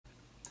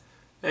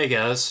Hey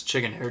guys,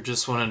 Chicken here.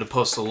 Just wanted to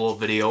post a little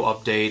video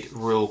update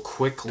real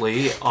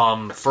quickly.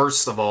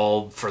 First of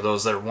all, for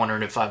those that are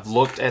wondering if I've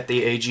looked at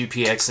the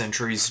AGPX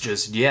entries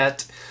just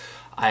yet,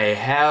 I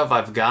have.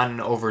 I've gotten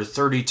over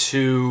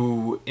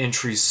 32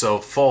 entries so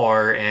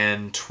far,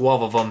 and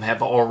 12 of them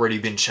have already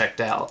been checked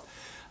out.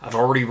 I've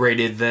already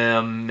rated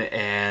them,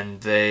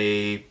 and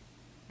they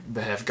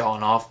have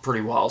gone off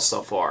pretty well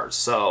so far.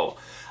 So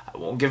I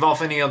won't give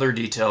off any other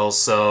details.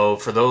 So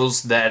for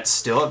those that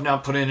still have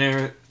not put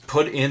in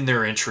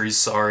their entries,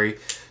 sorry,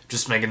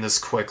 just making this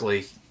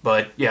quickly.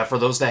 But yeah, for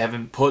those that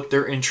haven't put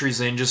their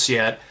entries in just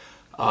yet,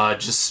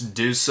 just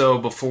do so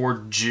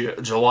before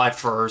July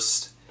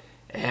 1st,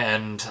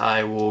 and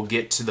I will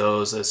get to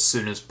those as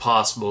soon as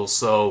possible.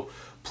 So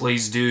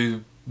please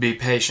do be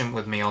patient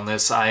with me on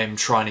this. I am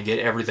trying to get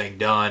everything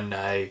done.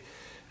 I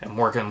am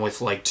working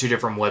with like 2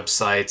 different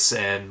websites,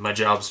 and my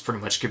job's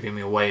pretty much keeping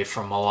me away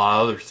from a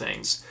lot of other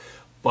things.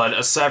 But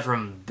aside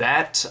from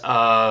that,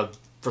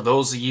 for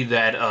those of you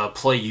that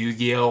play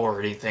Yu-Gi-Oh!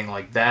 Or anything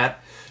like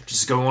that,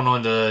 just go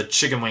on the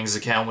Chicken Wings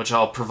account, which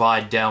I'll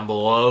provide down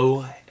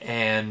below,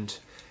 and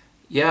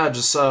yeah,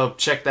 just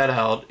check that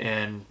out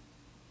and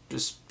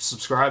just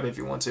subscribe if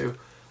you want to.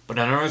 But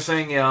another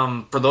thing,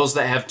 for those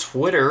that have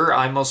Twitter,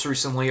 I most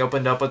recently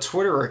opened up a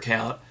Twitter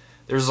account.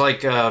 There's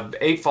like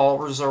 8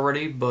 followers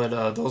already,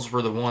 but those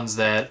were the ones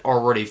that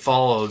already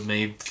followed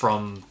me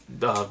from,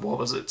 what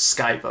was it,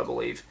 Skype, I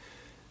believe.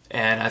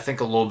 And I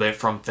think a little bit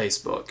from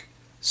Facebook.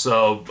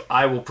 So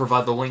I will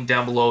provide the link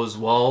down below as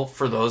well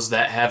for those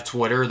that have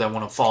Twitter that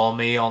want to follow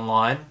me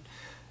online.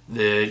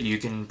 That you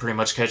can pretty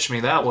much catch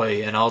me that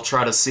way, and I'll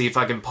try to see if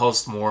I can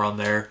post more on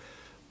there.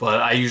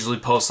 But I usually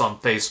post on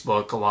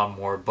Facebook a lot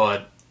more,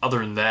 but other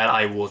than that,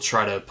 I will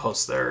try to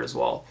post there as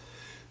well.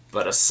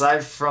 But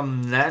aside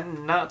from that,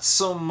 not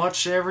so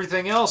much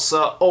everything else.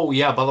 Oh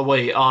yeah, by the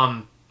way,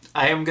 I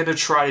am gonna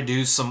try to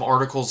do some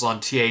articles on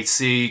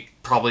T.A.C,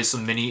 probably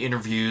some mini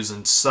interviews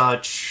and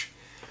such.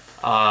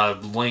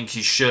 Link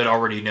you should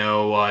already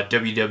know,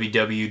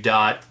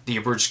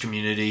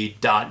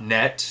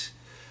 www.theabridgedcommunity.net.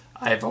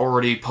 I've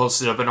already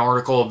posted up an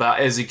article about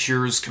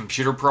Ezekiel's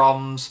computer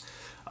problems.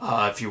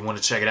 If you want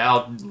to check it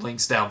out,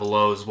 links down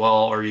below as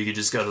well, or you could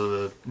just go to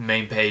the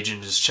main page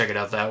and just check it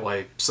out that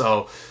way.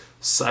 So,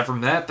 aside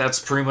from that, that's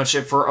pretty much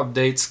it for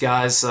updates,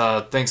 guys.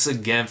 Thanks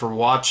again for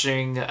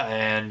watching,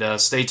 and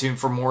stay tuned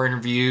for more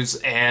interviews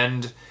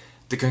and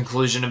the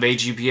conclusion of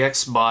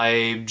AGPX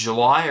by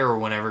July or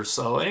whenever.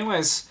 So,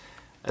 anyways,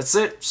 that's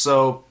it.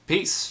 So,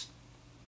 peace.